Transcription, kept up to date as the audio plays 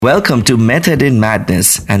Welcome to Method in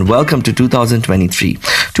Madness and welcome to 2023.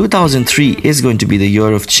 2003 is going to be the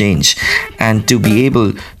year of change, and to be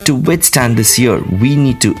able to withstand this year, we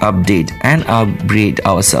need to update and upgrade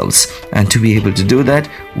ourselves. And to be able to do that,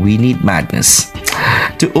 we need madness.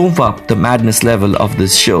 To oomph up the madness level of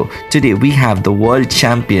this show, today we have the world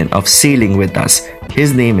champion of sailing with us.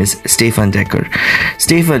 His name is Stephan Dekker.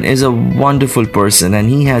 Stephan is a wonderful person and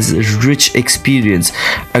he has rich experience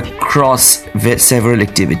across several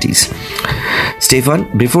activities.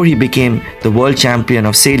 Stephan, before he became the world champion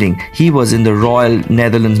of sailing, he was in the Royal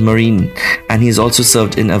Netherlands Marine and he's also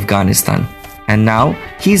served in Afghanistan. And now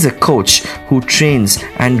he's a coach who trains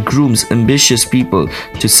and grooms ambitious people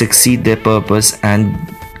to succeed their purpose and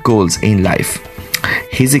goals in life.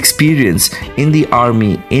 His experience in the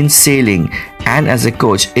army, in sailing, and as a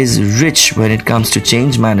coach is rich when it comes to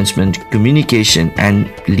change management, communication, and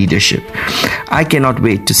leadership. I cannot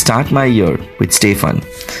wait to start my year with Stephan.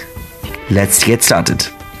 Let's get started.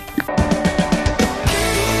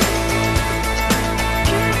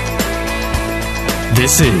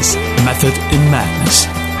 This is Method in Madness.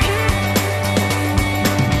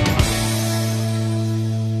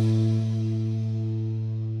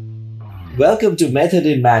 Welcome to Method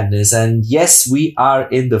in Madness, and yes, we are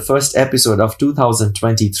in the first episode of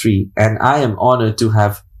 2023, and I am honored to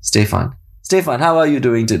have Stephan. Stephan, how are you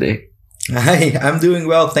doing today? Hi, I'm doing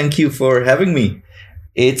well. Thank you for having me.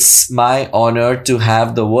 It's my honor to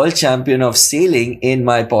have the world champion of sailing in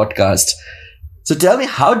my podcast. So tell me,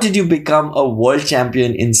 how did you become a world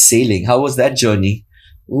champion in sailing? How was that journey?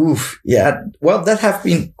 Oof, yeah. Well, that have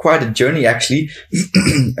been quite a journey, actually.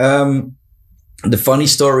 The funny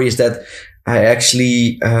story is that I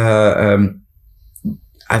actually, I've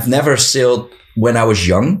never sailed when I was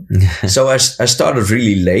young. So I started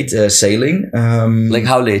really late sailing. Like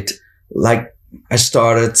how late? Like I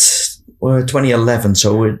started 2011.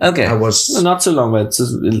 So I was not so long, but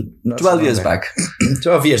 12 years back.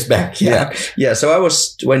 12 years back. Yeah. Yeah. So I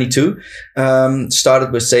was 22,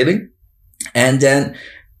 started with sailing, and then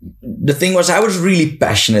the thing was, I was really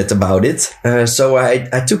passionate about it. So I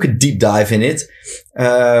took a deep dive in it,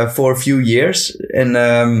 for a few years. And,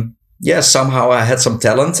 somehow I had some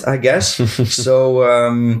talent, I guess. So,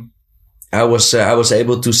 I was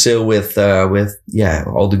able to sail with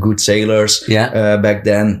all the good sailors, back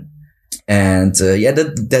then. And,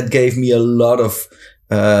 that gave me a lot of,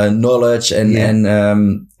 knowledge and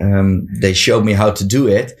they showed me how to do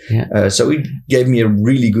it. Yeah. So it gave me a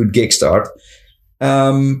really good gig start.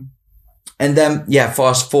 And then,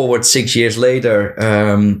 fast forward 6 years later,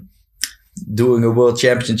 doing a world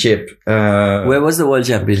championship. Where was the world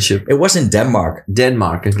championship? It was in Denmark.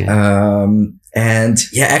 Denmark, okay. And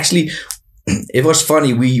actually, it was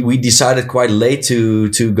funny. We decided quite late to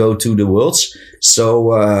go to the worlds.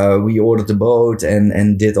 So, we ordered the boat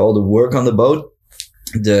and did all the work on the boat,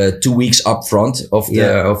 the 2 weeks up front of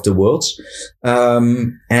the worlds.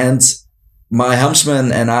 And my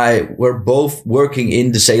helmsman and I were both working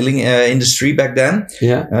in the sailing industry back then.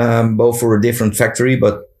 Yeah. Both for a different factory,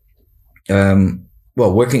 but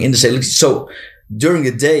working in the sailing. So during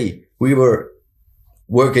the day we were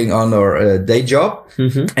working on our day job,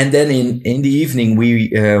 and then in the evening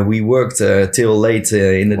we worked till late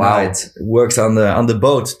in the night. Worked on the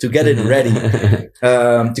boat to get it ready,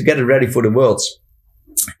 for the worlds,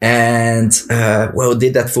 and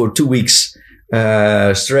did that for 2 weeks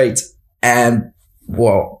straight. And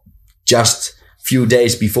just few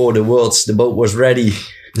days before the worlds, the boat was ready.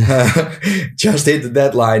 Just hit the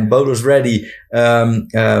deadline. Boat was ready.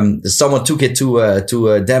 Someone took it to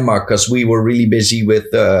Denmark because we were really busy with.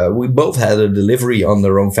 We both had a delivery on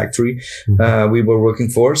the wrong factory. We were working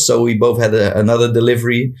for, so we both had another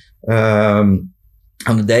delivery on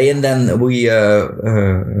the day, and then we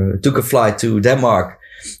took a flight to Denmark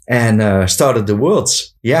and started the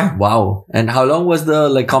worlds. Yeah. Wow. And how long was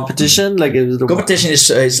the competition? Competition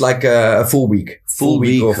is like a full week. Full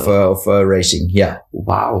week of racing. Yeah.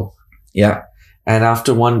 Wow. Yeah. And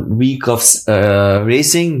after 1 week of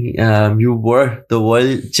racing, you were the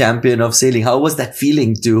world champion of sailing. How was that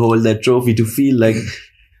feeling to hold that trophy, to feel like,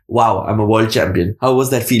 wow, I'm a world champion? How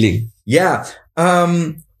was that feeling? Yeah.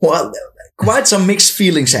 Quite some mixed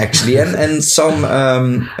feelings, actually, and some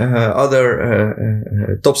other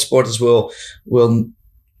top sporters will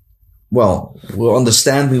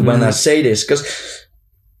understand me when I say this, because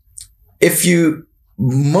if you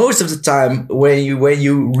most of the time when you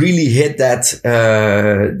really hit that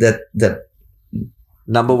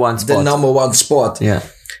number one spot, the number one spot,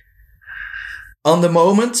 on the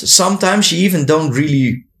moment, sometimes you even don't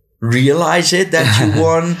really realize it that you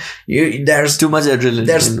won. There's too much adrenaline.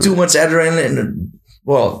 There's too much adrenaline.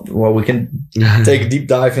 well, we can take a deep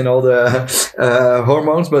dive in all the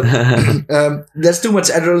hormones, but there's too much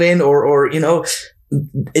adrenaline, or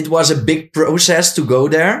it was a big process to go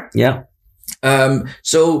there. Yeah.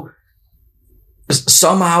 So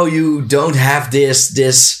somehow you don't have this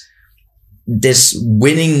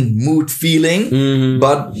winning mood feeling,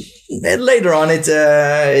 but later on it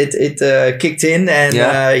kicked in, and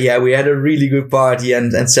we had a really good party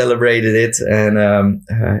and celebrated it, and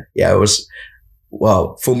it was.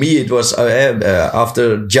 Well, for me, it was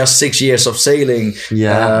after just 6 years of sailing.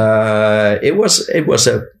 Yeah, it was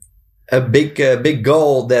a big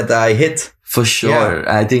goal that I hit. For sure.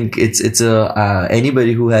 Yeah. I think it's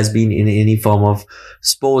anybody who has been in any form of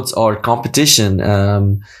sports or competition,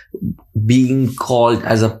 being called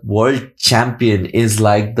as a world champion is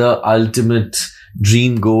like the ultimate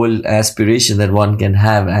dream goal aspiration that one can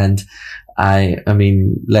have. And I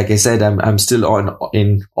mean, like I said, I'm still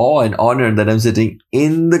in awe and honor that I'm sitting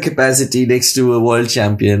in the capacity next to a world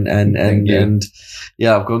champion, and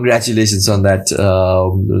yeah, congratulations on that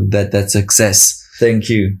success. Thank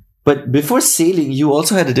you. But before sailing, you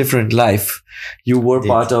also had a different life. You were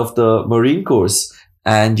part of the Marine Corps,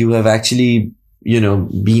 and you have actually,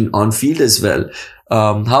 been on field as well.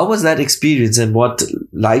 How was that experience, and what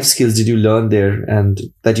life skills did you learn there, and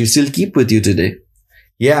that you still keep with you today?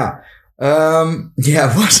 Yeah.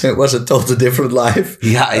 It was a totally different life.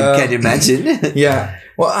 Yeah, I can imagine. Yeah.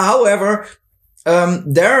 Well, however,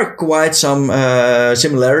 there are quite some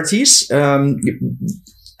similarities.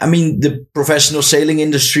 I mean, the professional sailing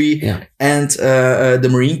industry and the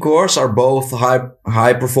Marine Corps are both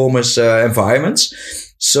high performance environments.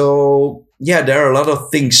 So yeah, there are a lot of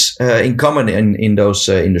things in common in those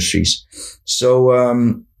industries. So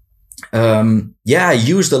I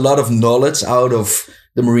used a lot of knowledge out of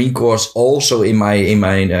the Marine Corps also in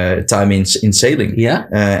my time in sailing. Yeah,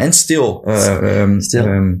 and still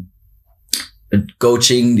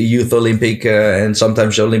coaching the Youth Olympic and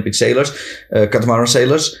sometimes Olympic sailors, catamaran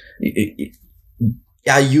sailors.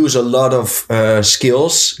 I use a lot of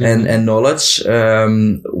skills and knowledge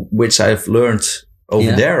which I've learned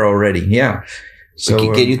over there already. Yeah.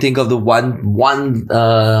 So can you think of the one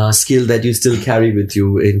skill that you still carry with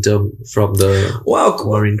you from the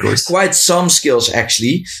Marine Corps? Quite some skills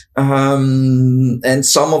actually, and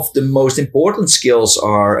some of the most important skills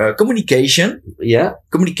are communication. Yeah,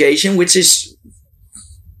 communication, which is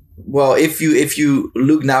if you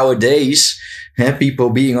look nowadays, people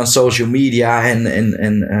being on social media and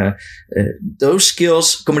those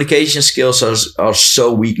skills, communication skills are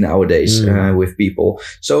so weak nowadays with people.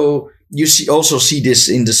 So you also see this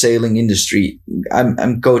in the sailing industry.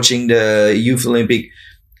 I'm coaching the Youth Olympic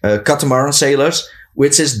catamaran sailors,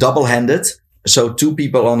 which is double-handed. So 2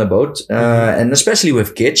 people on a boat, and especially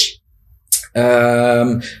with kids.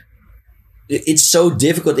 It's so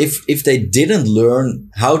difficult if they didn't learn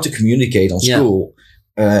how to communicate on school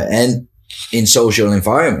and in social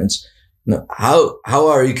environments. How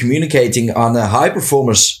are you communicating on a high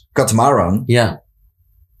performance catamaran? Yeah.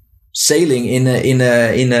 Sailing in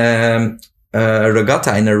a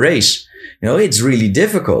regatta, in a race, it's really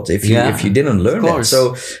difficult if you didn't learn that.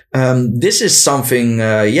 So this is something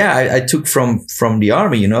I took from the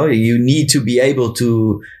army. You need to be able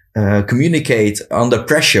to communicate under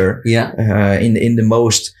pressure in the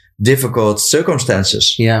most difficult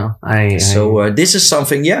circumstances. Yeah, this is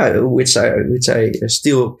something which I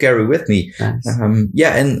still carry with me. Nice.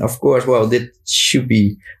 And of course, that should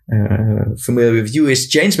be familiar with you is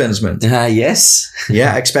change management. Yes.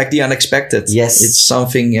 Expect the unexpected. Yes, it's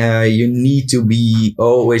something you need to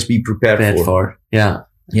always be prepared for. Yeah,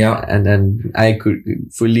 and I could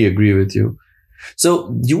fully agree with you.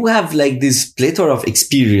 So you have like this plethora of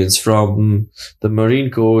experience from the Marine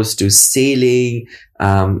Corps to sailing.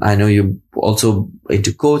 I know you also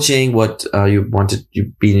into coaching. You've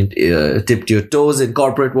been tipped your toes in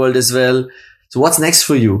corporate world as well. So what's next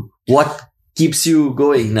for you? What keeps you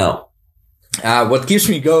going now? What keeps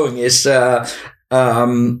me going is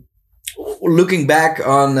looking back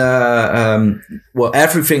on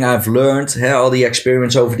everything I've learned, all the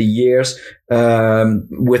experience over the years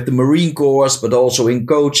with the Marine Corps, but also in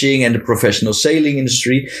coaching and the professional sailing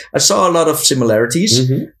industry. I saw a lot of similarities.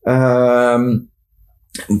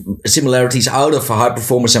 Similarities out of a high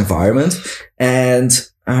performance environment. And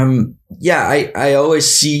I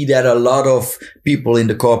always see that a lot of people in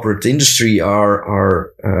the corporate industry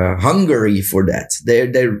are hungry for that.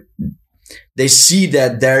 They see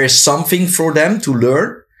that there is something for them to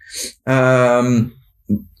learn.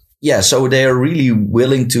 So they are really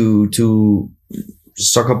willing to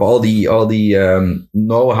suck up all the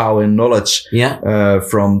know-how and knowledge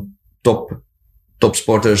from top top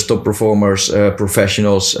spotters, top performers,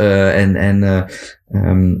 professionals, and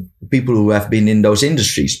people who have been in those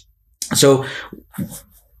industries. So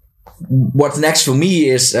what's next for me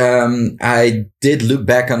is I did look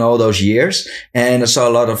back on all those years, and I saw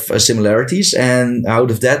a lot of similarities. And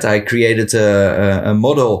out of that, I created a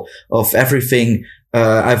model of everything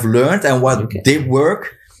I've learned and what did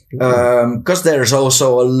work. Because there's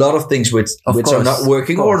also a lot of things which are not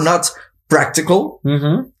working or not practical.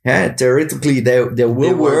 Mm-hmm. Yeah, theoretically they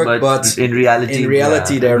will work, but in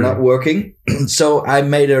reality they're not working. So I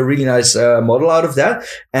made a really nice model out of that,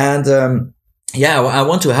 and I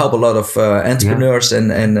want to help a lot of entrepreneurs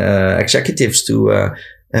and executives to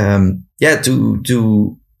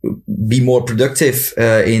be more productive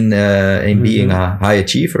in being a high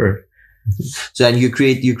achiever. So, and you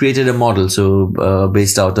created a model, so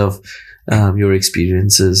based out of your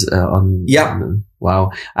experiences on.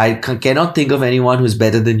 Wow, I cannot think of anyone who's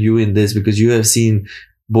better than you in this, because you have seen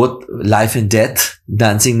both life and death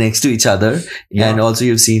dancing next to each other, and also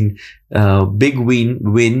you've seen big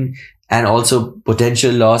win, and also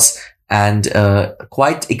potential loss, and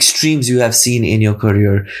quite extremes you have seen in your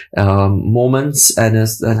career, moments and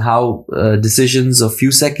how decisions of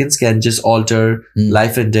few seconds can just alter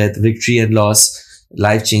life and death, victory and loss,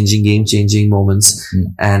 life-changing, game-changing moments.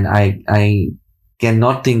 And I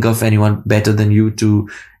cannot think of anyone better than you to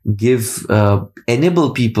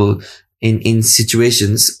enable people in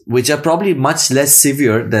situations which are probably much less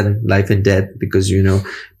severe than life and death, because,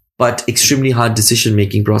 but extremely hard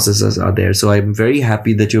decision-making processes are there. So I'm very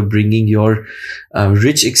happy that you're bringing your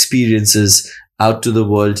rich experiences out to the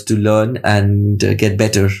world to learn and get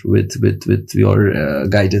better with your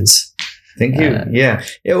guidance. Thank you. Yeah.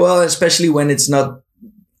 Well, especially when it's not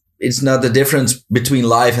the difference between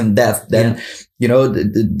life and death. Then,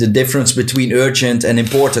 the difference between urgent and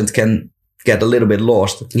important can get a little bit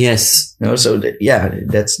lost. Yes. So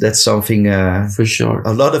that's something for sure.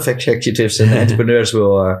 A lot of executives and entrepreneurs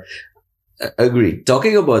will agree.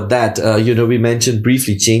 Talking about that, we mentioned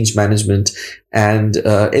briefly change management, and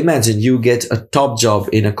imagine you get a top job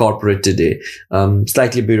in a corporate today,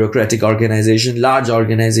 slightly bureaucratic organization, large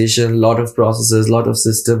organization, lot of processes, lot of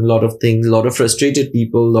system, lot of things, lot of frustrated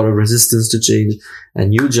people, lot of resistance to change,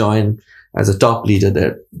 and you join as a top leader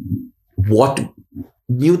there. What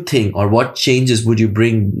new thing or what changes would you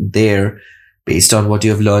bring there based on what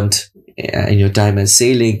you have learned in your time as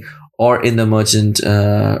sailing or in the merchant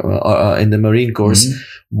or in the marine course?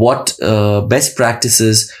 What best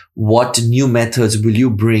practices, what new methods will you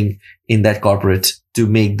bring in that corporate to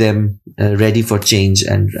make them ready for change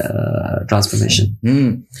and transformation?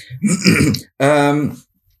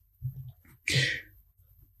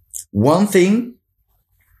 One thing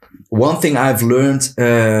I've learned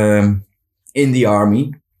in the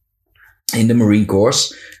army, in the Marine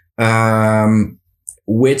Corps,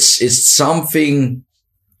 which is something,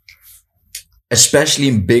 especially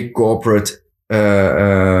in big corporates,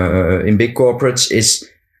 is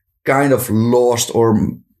kind of lost or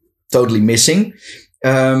totally missing,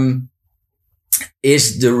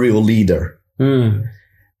 is the real leader.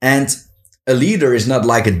 And a leader is not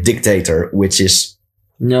like a dictator, which is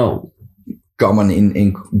common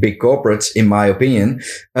in big corporates, in my opinion.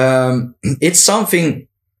 It's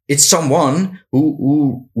someone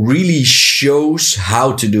who really shows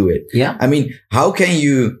how to do it. Yeah. I mean, how can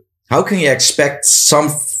you expect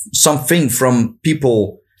something from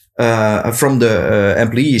people, from the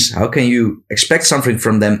employees? How can you expect something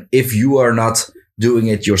from them if you are not doing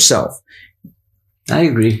it yourself? I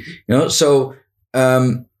agree. So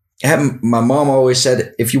my mom always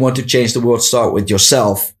said, if you want to change the world, start with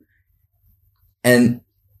yourself. And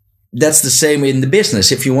that's the same in the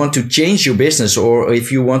business. If you want to change your business, or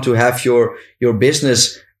if you want to have your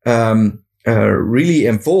business really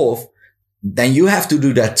evolve, then you have to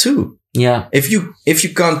do that too. Yeah. If you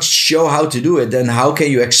can't show how to do it, then how can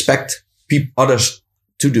you expect others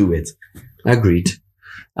to do it? Agreed.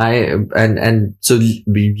 And so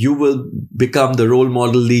you will become the role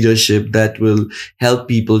model leadership that will help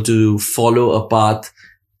people to follow a path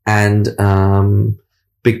and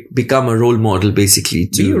become a role model, basically.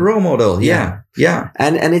 To be a role model. Yeah.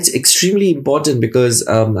 And it's extremely important because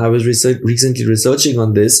I was recently researching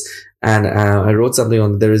on this, and I wrote something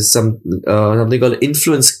on. There is something called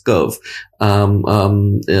influence curve,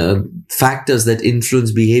 factors that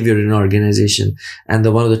influence behavior in an organization, and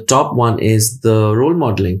one of the top one is the role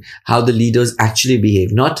modeling, how the leaders actually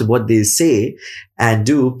behave, not what they say and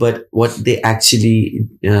do, but what they actually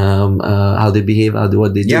how they behave,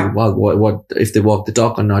 what they do, what if they walk the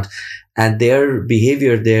talk or not, and their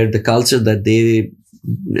behavior there, the culture that they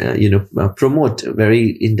promote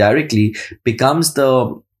very indirectly becomes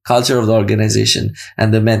the culture of the organization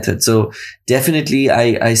and the method. So definitely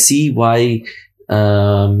I see why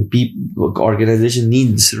organization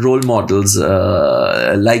needs role models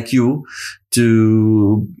like you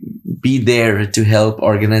to be there to help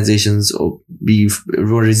organizations be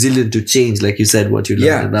more resilient to change, like you said, what you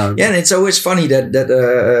learned. Yeah, and it's always funny that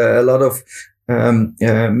a lot of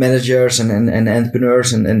managers and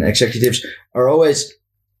entrepreneurs and executives are always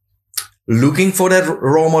looking for that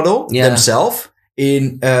role model themselves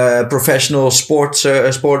in professional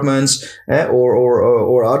sportsmen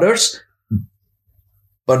or others,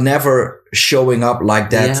 but never showing up like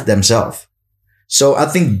that themselves. So I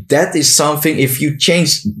think that is something, if you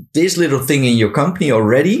change this little thing in your company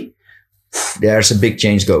already, there's a big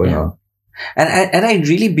change going on. And I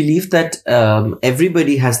really believe that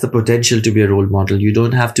everybody has the potential to be a role model. You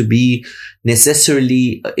don't have to be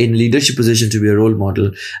necessarily in leadership position to be a role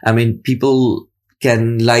model. I mean, people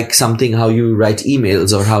can like something, how you write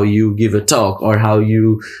emails or how you give a talk or how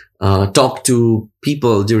you talk to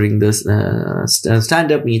people during this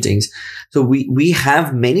stand-up meetings. So we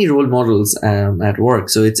have many role models at work.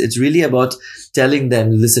 So it's really about telling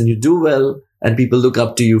them, listen, you do well and people look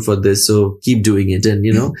up to you for this. So keep doing it. And,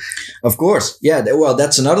 Of course. Yeah. Well,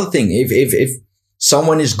 that's another thing. If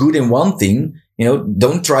someone is good in one thing,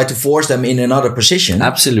 don't try to force them in another position.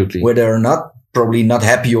 Absolutely. Where they're probably not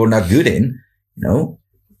happy or not good in,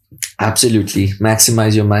 Absolutely.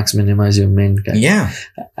 Maximize your max, minimize your min. Yeah.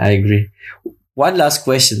 I agree. One last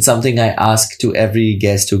question, something I ask to every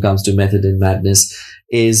guest who comes to Method in Madness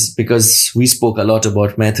is, because we spoke a lot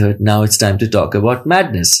about method, now it's time to talk about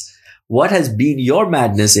madness. What has been your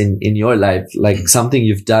madness in your life? Like something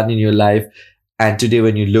you've done in your life, and today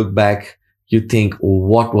when you look back, you think,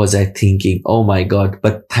 what was I thinking? Oh my God,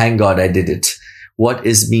 but thank God I did it. What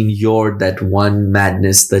has been that one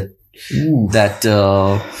madness that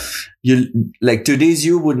you like today's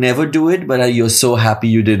you would never do it, but you're so happy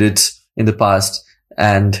you did it in the past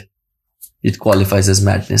and it qualifies as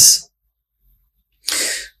madness?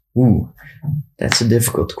 Ooh, that's a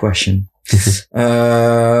difficult question.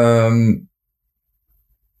 I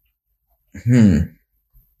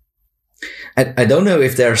don't know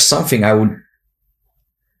if there's something I would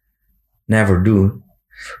never do.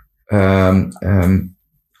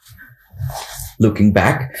 Looking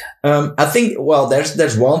back, I think, well,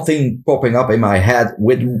 there's one thing popping up in my head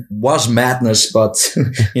which was madness, but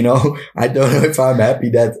I don't know if I'm happy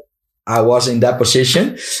that I was in that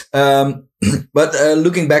position. But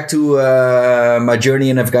looking back to my journey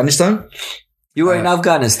in Afghanistan. You were in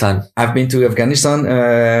Afghanistan? I've been to Afghanistan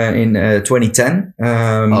in 2010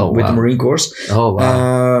 with the Marine Corps. Oh,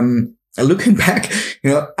 wow. Looking back,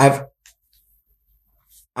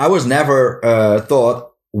 I was never thought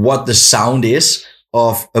what the sound is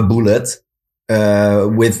of a bullet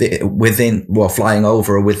flying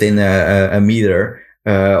over within a meter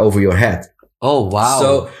over your head. Oh, wow.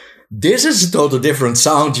 So this is a total different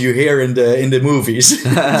sound you hear in the movies.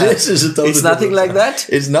 This is a total It's nothing like that?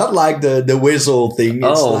 It's not like the whistle thing.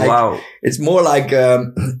 It's wow. It's more like,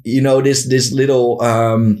 this little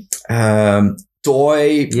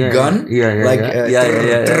toy gun.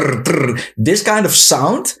 This kind of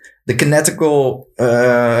sound, the kinetical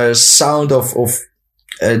sound of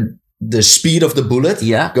the speed of the bullet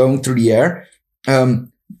going through the air.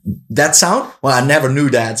 That sound, well, I never knew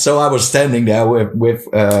that. So I was standing there with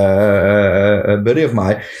a buddy of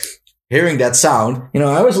mine, hearing that sound.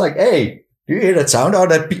 I was like, "Hey, do you hear that sound? Are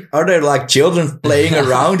there like children playing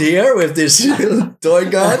around here with these toy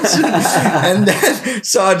guns?" And then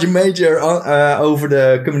Sergeant Major over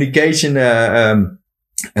the communication on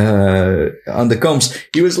the comms,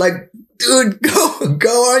 he was like, "Dude,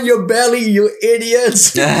 go on your belly, you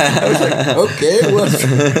idiots." I was like, okay,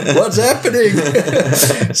 what's happening?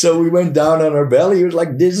 So we went down on our belly. He was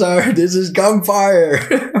like, this is gunfire.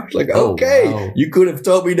 I was like, okay, wow. You could have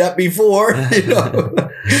told me that before.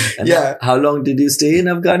 Yeah. How long did you stay in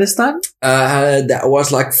Afghanistan? That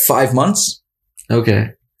was like 5 months.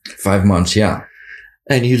 Okay. 5 months, yeah.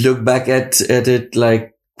 And you look back at it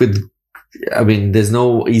like there's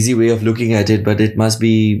no easy way of looking at it, but it must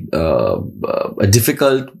be a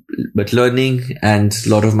difficult but learning and a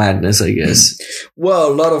lot of madness, I guess.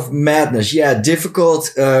 Well, a lot of madness. Yeah,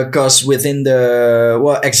 difficult because within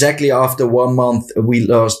exactly after 1 month, we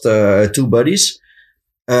lost 2 buddies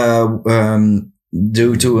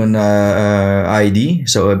due to an IED,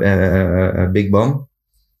 so a big bomb.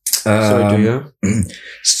 Sorry to hear.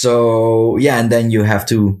 So, yeah, and then you have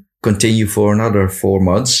to continue for another 4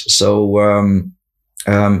 months. So,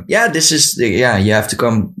 you have to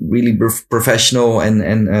come really professional and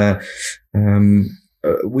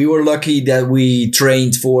we were lucky that we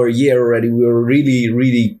trained for a year already. We were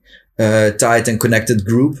really tight and connected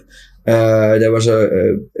group. There was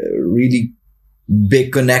a really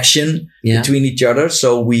big connection between each other.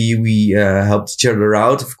 So we helped each other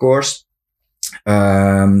out, of course,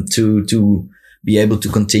 to be able to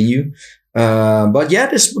continue. But yeah,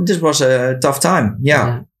 this was a tough time.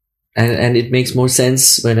 Yeah. And it makes more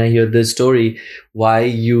sense when I hear the story, why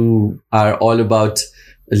you are all about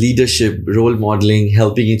leadership, role modeling,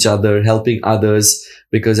 helping each other, helping others,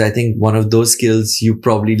 because I think one of those skills you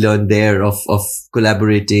probably learned there of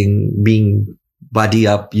collaborating, being buddy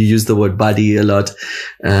up. You use the word buddy a lot.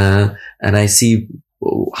 And I see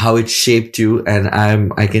how it shaped you. And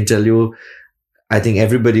I can tell you, I think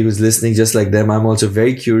everybody who's listening, just like them, I'm also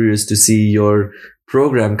very curious to see your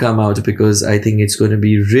program come out, because I think it's going to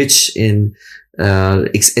be rich in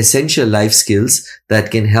essential life skills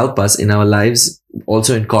that can help us in our lives,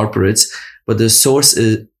 also in corporates. But the source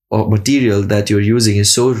or material that you're using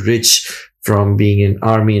is so rich, from being in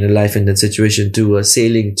army in a life and death situation to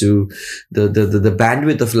sailing, to the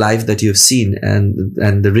bandwidth of life that you've seen,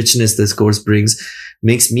 and the richness this course brings,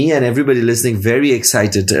 makes me and everybody listening very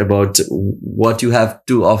excited about what you have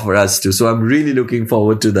to offer us too. So I'm really looking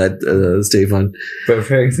forward to that, Stephan.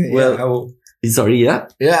 Perfect. Well, I will. Sorry, yeah?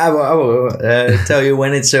 Yeah, I will tell you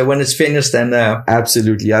when it's finished. And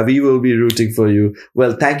absolutely, yeah, we will be rooting for you.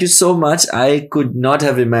 Well, thank you so much. I could not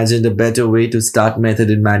have imagined a better way to start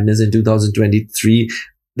Method in Madness in 2023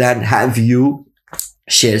 than have you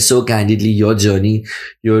share so candidly your journey,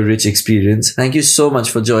 your rich experience. Thank you so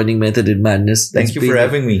much for joining Method in Madness. Thank you for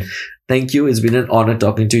having me. Thank you. It's been an honor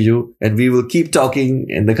talking to you, and we will keep talking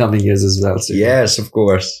in the coming years as well. Stephan. Yes, of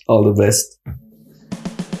course. All the best.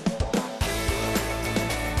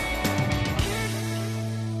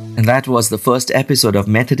 And that was the first episode of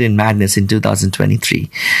Method in Madness in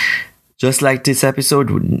 2023. Just like this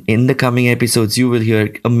episode, in the coming episodes, you will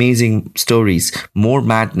hear amazing stories, more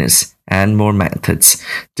madness, and more methods.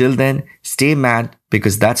 Till then, stay mad,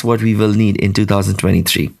 because that's what we will need in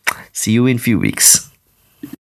 2023. See you in few weeks.